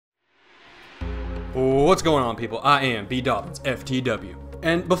What's going on, people? I am Dukedobbins, FTW.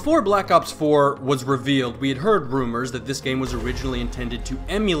 And before Black Ops 4 was revealed, we had heard rumors that this game was originally intended to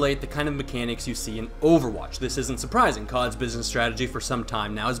emulate the kind of mechanics you see in Overwatch. This isn't surprising. COD's business strategy for some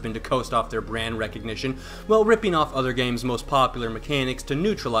time now has been to coast off their brand recognition while ripping off other games' most popular mechanics to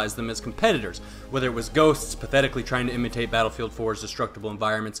neutralize them as competitors, whether it was Ghosts pathetically trying to imitate Battlefield 4's destructible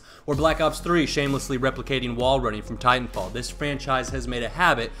environments, or Black Ops 3 shamelessly replicating wall running from Titanfall. This franchise has made a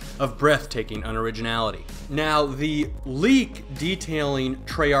habit of breathtaking unoriginality. Now, the leak detailing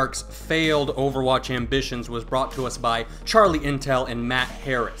Treyarch's failed Overwatch ambitions was brought to us by Charlie Intel and Matt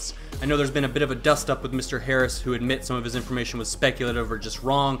Harris. I know there's been a bit of a dust-up with Mr. Harris, who admits some of his information was speculative or just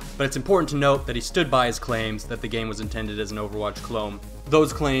wrong, but it's important to note that he stood by his claims that the game was intended as an Overwatch clone.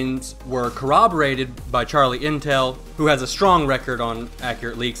 Those claims were corroborated by Charlie Intel, who has a strong record on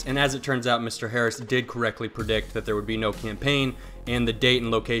accurate leaks, and as it turns out, Mr. Harris did correctly predict that there would be no campaign, and the date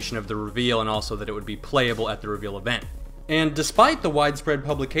and location of the reveal, and also that it would be playable at the reveal event. And despite the widespread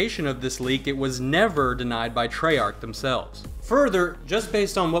publication of this leak, it was never denied by Treyarch themselves. Further, just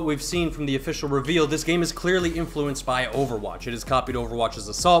based on what we've seen from the official reveal, this game is clearly influenced by Overwatch. It has copied Overwatch's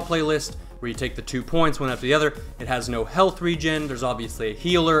Assault playlist, where you take the 2 points one after the other. It has no health regen, there's obviously a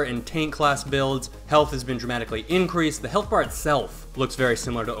healer and tank class builds. Health has been dramatically increased. The health bar itself looks very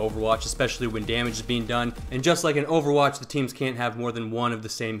similar to Overwatch, especially when damage is being done. And just like in Overwatch, the teams can't have more than one of the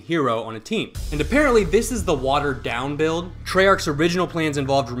same hero on a team. And apparently this is the watered down build. Treyarch's original plans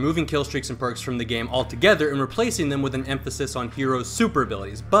involved removing kill streaks and perks from the game altogether and replacing them with an emphasis on heroes' super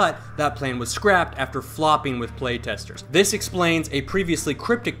abilities, but that plan was scrapped after flopping with playtesters. This explains a previously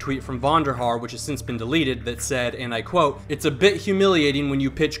cryptic tweet from Vonderhaar, which has since been deleted, that said, and I quote, "It's a bit humiliating when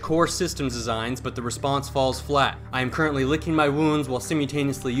you pitch core systems designs, but the response falls flat. I am currently licking my wounds while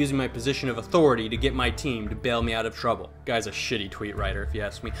simultaneously using my position of authority to get my team to bail me out of trouble." Guy's a shitty tweet writer, if you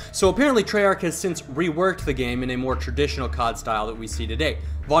ask me. So apparently Treyarch has since reworked the game in a more traditional COD style that we see today.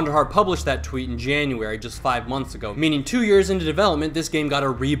 Vonderhaar published that tweet in January, just 5 months ago, meaning 2 years into development, this game got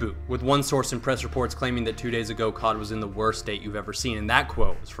a reboot, with one source in press reports claiming that 2 days ago COD was in the worst state you've ever seen, and that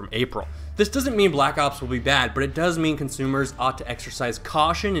quote was from April. This doesn't mean Black Ops will be bad, but it does mean consumers ought to exercise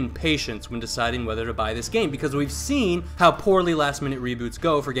caution and patience when deciding whether to buy this game, because we've seen how poorly last-minute reboots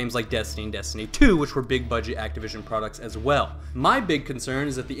go for games like Destiny and Destiny 2, which were big-budget Activision products as well. My big concern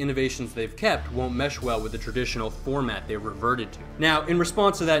is that the innovations they've kept won't mesh well with the traditional format they've reverted to. Now, in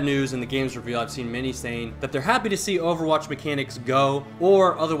response to that news and the game's reveal, I've seen many saying that they're happy to see Overwatch mechanics go,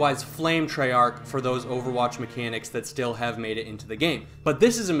 or otherwise flame Treyarch for those Overwatch mechanics that still have made it into the game. But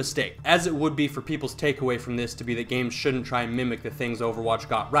this is a mistake, as it would be for people's takeaway from this to be that games shouldn't try and mimic the things Overwatch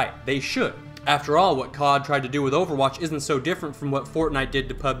got right. They should. After all, what COD tried to do with Overwatch isn't so different from what Fortnite did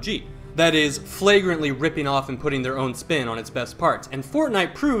to PUBG. That is, flagrantly ripping off and putting their own spin on its best parts. And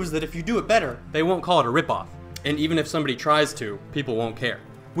Fortnite proves that if you do it better, they won't call it a ripoff. And even if somebody tries to, people won't care.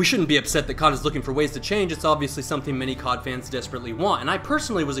 We shouldn't be upset that COD is looking for ways to change. It's obviously something many COD fans desperately want, and I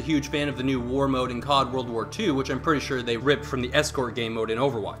personally was a huge fan of the new war mode in COD World War II, which I'm pretty sure they ripped from the escort game mode in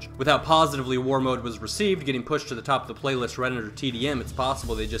Overwatch. With how positively war mode was received, getting pushed to the top of the playlist right under TDM, it's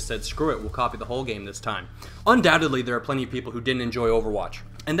possible they just said, screw it, we'll copy the whole game this time. Undoubtedly, there are plenty of people who didn't enjoy Overwatch,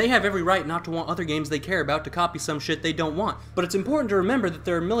 and they have every right not to want other games they care about to copy some shit they don't want. But it's important to remember that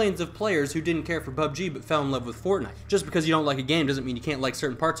there are millions of players who didn't care for PUBG but fell in love with Fortnite. Just because you don't like a game doesn't mean you can't like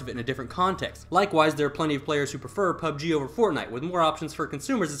certain parts of it in a different context. Likewise, there are plenty of players who prefer PUBG over Fortnite. With more options for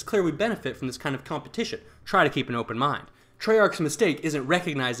consumers, it's clear we benefit from this kind of competition. Try to keep an open mind. Treyarch's mistake isn't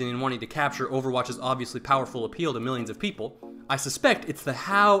recognizing and wanting to capture Overwatch's obviously powerful appeal to millions of people. I suspect it's the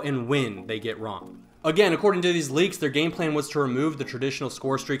how and when they get wrong. Again, according to these leaks, their game plan was to remove the traditional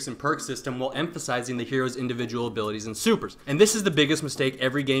score streaks and perk system while emphasizing the hero's individual abilities and supers. And this is the biggest mistake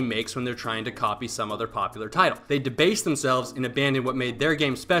every game makes when they're trying to copy some other popular title. They debase themselves and abandon what made their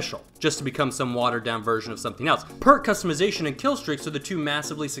game special, just to become some watered down version of something else. Perk customization and kill streaks are the two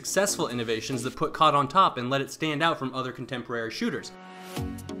massively successful innovations that put COD on top and let it stand out from other contemporary shooters.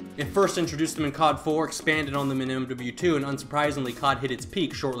 It first introduced them in COD 4, expanded on them in MW2, and unsurprisingly, COD hit its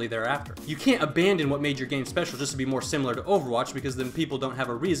peak shortly thereafter. You can't abandon what made your game special just to be more similar to Overwatch, because then people don't have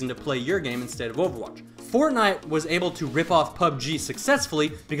a reason to play your game instead of Overwatch. Fortnite was able to rip off PUBG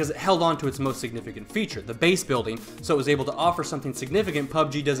successfully because it held on to its most significant feature, the base building, so it was able to offer something significant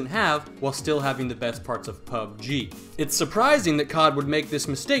PUBG doesn't have while still having the best parts of PUBG. It's surprising that COD would make this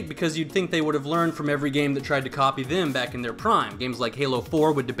mistake because you'd think they would have learned from every game that tried to copy them back in their prime. Games like Halo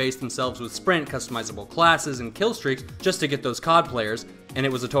 4 would debase themselves with sprint, customizable classes, and kill streaks just to get those COD players, and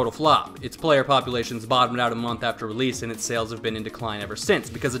it was a total flop. Its player populations bottomed out a month after release, and its sales have been in decline ever since,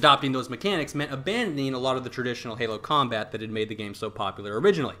 because adopting those mechanics meant abandoning a lot of the traditional Halo combat that had made the game so popular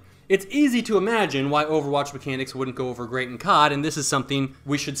originally. It's easy to imagine why Overwatch mechanics wouldn't go over great in COD, and this is something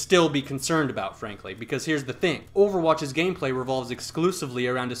we should still be concerned about, frankly, because here's the thing. Overwatch's gameplay revolves exclusively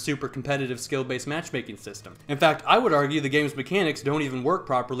around a super competitive skill-based matchmaking system. In fact, I would argue the game's mechanics don't even work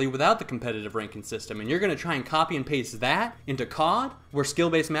properly without the competitive ranking system, and you're going to try and copy and paste that into COD, where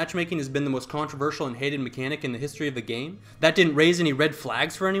skill-based matchmaking has been the most controversial and hated mechanic in the history of the game? That didn't raise any red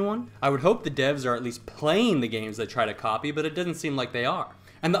flags for anyone? I would hope the devs are at least playing the games they try to copy, but it doesn't seem like they are.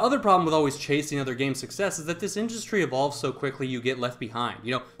 And the other problem with always chasing other games' success is that this industry evolves so quickly you get left behind.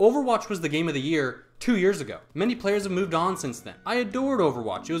 You know, Overwatch was the game of the year 2 years ago. Many players have moved on since then. I adored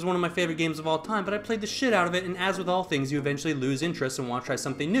Overwatch. It was one of my favorite games of all time, but I played the shit out of it, and as with all things, you eventually lose interest and want to try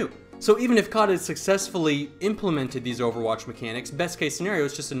something new. So even if COD had successfully implemented these Overwatch mechanics, best case scenario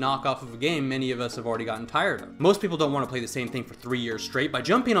is just a knockoff of a game many of us have already gotten tired of. Most people don't want to play the same thing for 3 years straight. By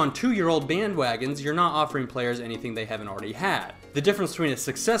jumping on 2-year-old bandwagons, you're not offering players anything they haven't already had. The difference between a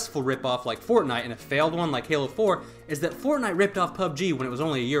successful ripoff like Fortnite and a failed one like Halo 4 is that Fortnite ripped off PUBG when it was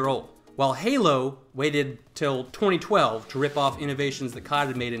only a year old, while Halo waited till 2012 to rip off innovations that COD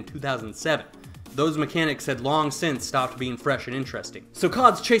had made in 2007. Those mechanics had long since stopped being fresh and interesting. So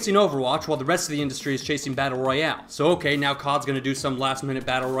COD's chasing Overwatch while the rest of the industry is chasing Battle Royale. So okay, now COD's gonna do some last minute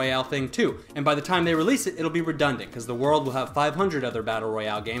Battle Royale thing too. And by the time they release it, it'll be redundant, because the world will have 500 other Battle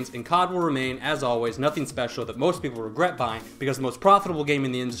Royale games, and COD will remain, as always, nothing special that most people regret buying, because the most profitable game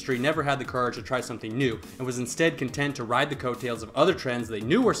in the industry never had the courage to try something new, and was instead content to ride the coattails of other trends they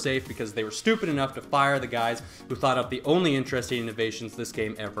knew were safe because they were stupid enough to fire the guys who thought up the only interesting innovations this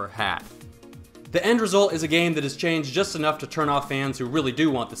game ever had. The end result is a game that has changed just enough to turn off fans who really do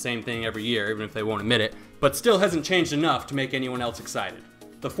want the same thing every year, even if they won't admit it, but still hasn't changed enough to make anyone else excited.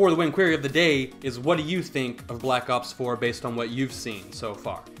 The For the Win query of the day is, what do you think of Black Ops 4 based on what you've seen so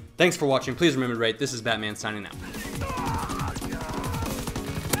far? Thanks for watching. Please remember to rate. This is Batman signing out.